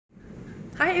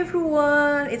Hi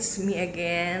everyone, it's me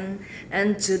again,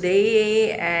 and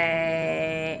today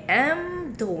I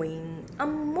am doing a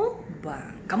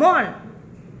mukbang. Come on!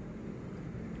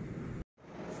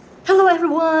 Hello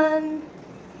everyone!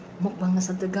 Mukbang na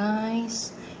sa to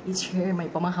guys. It's here my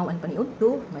pamahaw and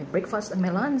paniudto, my breakfast and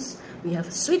my lunch. We have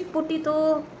sweet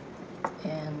potato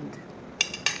and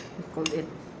we call it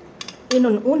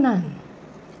inununan.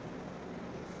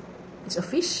 It's a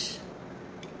fish.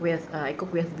 I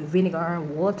cook with vinegar,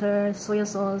 water, soy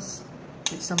sauce,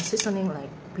 with some seasoning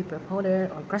like pepper powder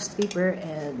or crushed pepper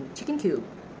and chicken cube.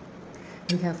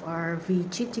 We have our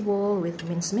vegetable with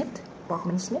mincemeat, pork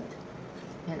mincemeat,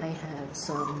 and I have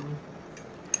some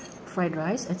fried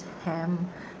rice. It's ham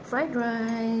fried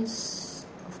rice,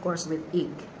 of course with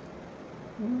egg.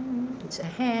 It's a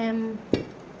ham.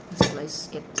 Slice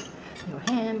it your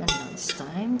ham, and now it's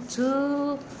time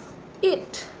to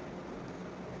eat.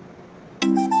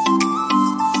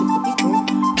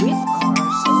 With our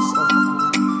sauce of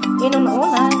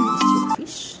inununan. Is it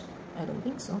fish? I don't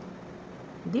think so.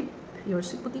 Dip your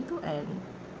sweet potato and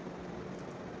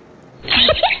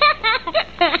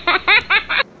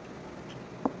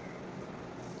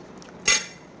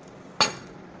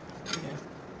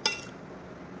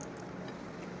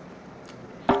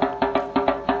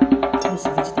this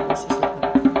vegetables is like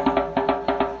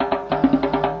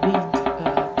big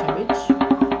cabbage.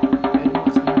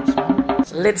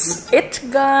 Let's eat,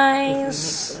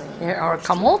 guys. Here are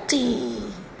kamote.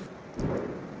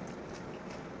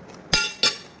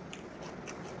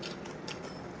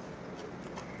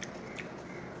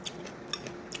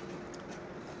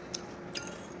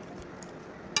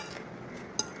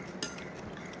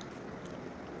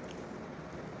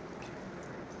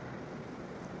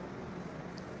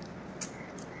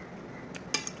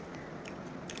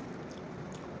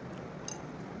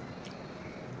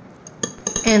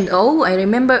 And oh, I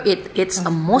remember it. It's a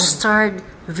mustard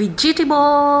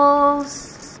vegetables.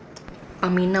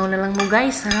 Paminaw na lang mo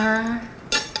guys, ha?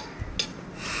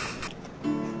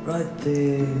 Right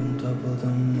there on top of the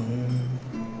moon,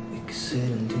 we could sit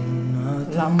and do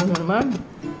nothing. Lamo na naman.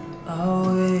 I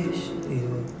wish we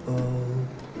were bold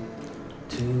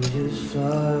to just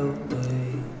fly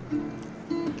away.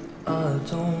 I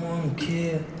don't wanna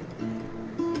care.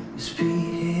 Just be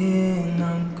here and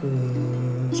I'm good.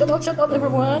 Shut up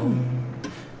everyone.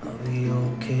 I'll be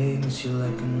okay, miss you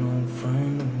like an old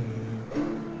friend.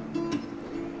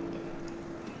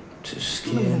 Too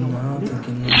scared now,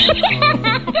 thinking I should call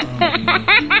me.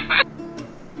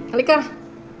 Halika.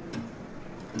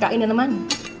 Kain na naman.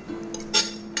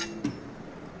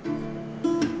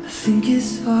 I think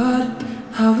it's hard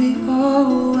how we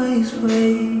always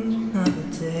wait another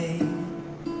day.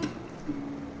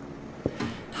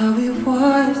 How we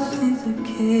watch things that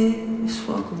kids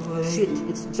walk away. Shit,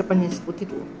 it's Japanese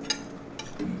potato.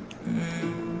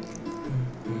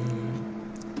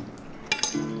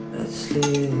 Let's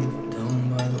live down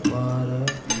by the water,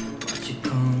 watch you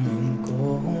come and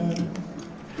go home.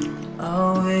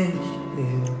 I wish we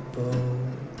were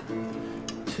bold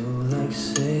to like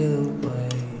sail away.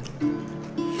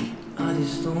 I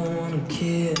just don't wanna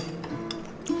care.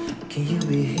 Can you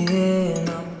be here and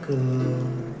I'm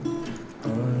good?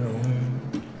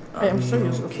 I am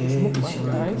serious of this mukbang,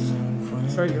 guys.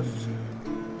 Serious.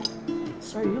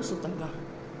 Serious talaga.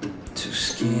 Too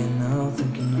scared now,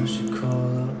 thinking I should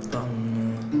call up on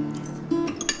you.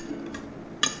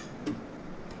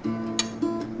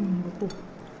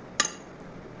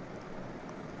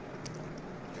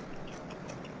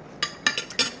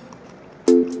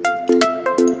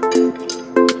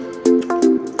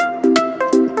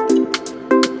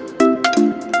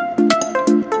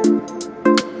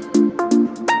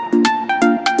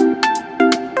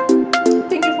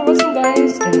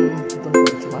 Guys, and don't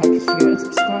forget to like, share, and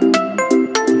subscribe.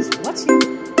 Thanks for watching.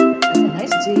 Have a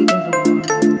nice day, everyone.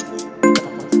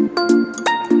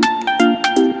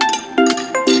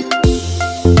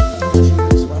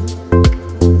 This one.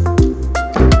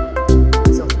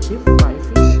 It's a deep fried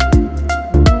fish.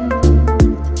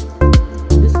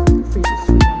 This fish is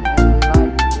sweet, and I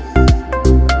like this.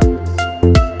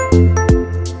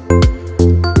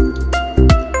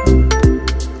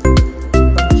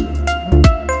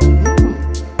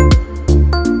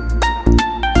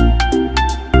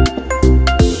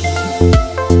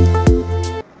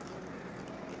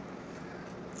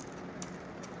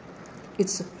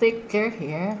 It's thicker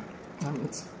here, and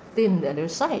it's thin the other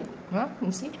side. Huh? You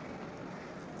see?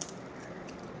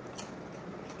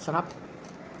 Sarap.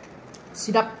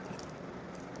 Sidap.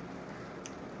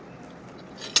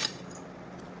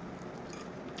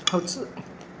 How's it?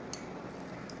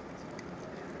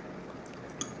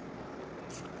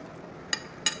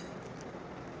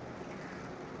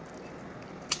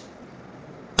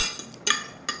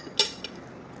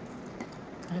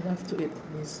 I love to eat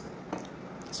this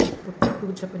sweet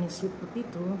potato, Japanese sweet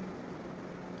potato.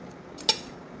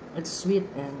 It's sweet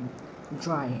and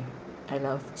dry. I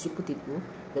love sweet potato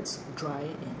that's dry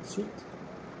and sweet.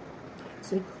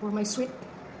 Sweet for my sweet.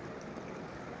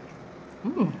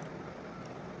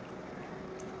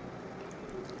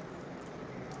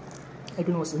 I don't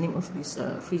know what's the name of this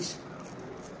fish.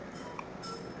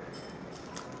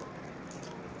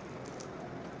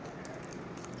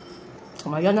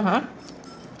 Kumayan na ha?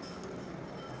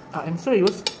 I'm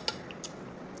serious.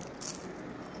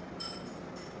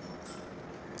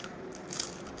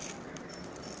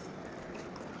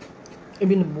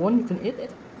 Even the bone, you can eat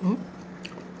it. Huh?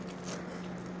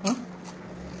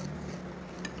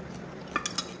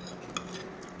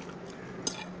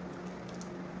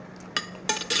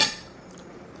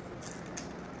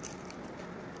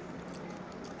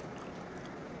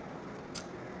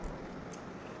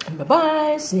 And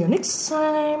bye-bye. See you next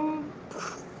time.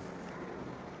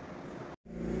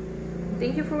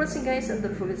 Thank you for watching, guys, and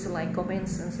don't forget to like, comment,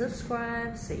 and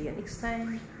subscribe. See you next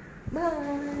time.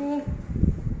 Bye.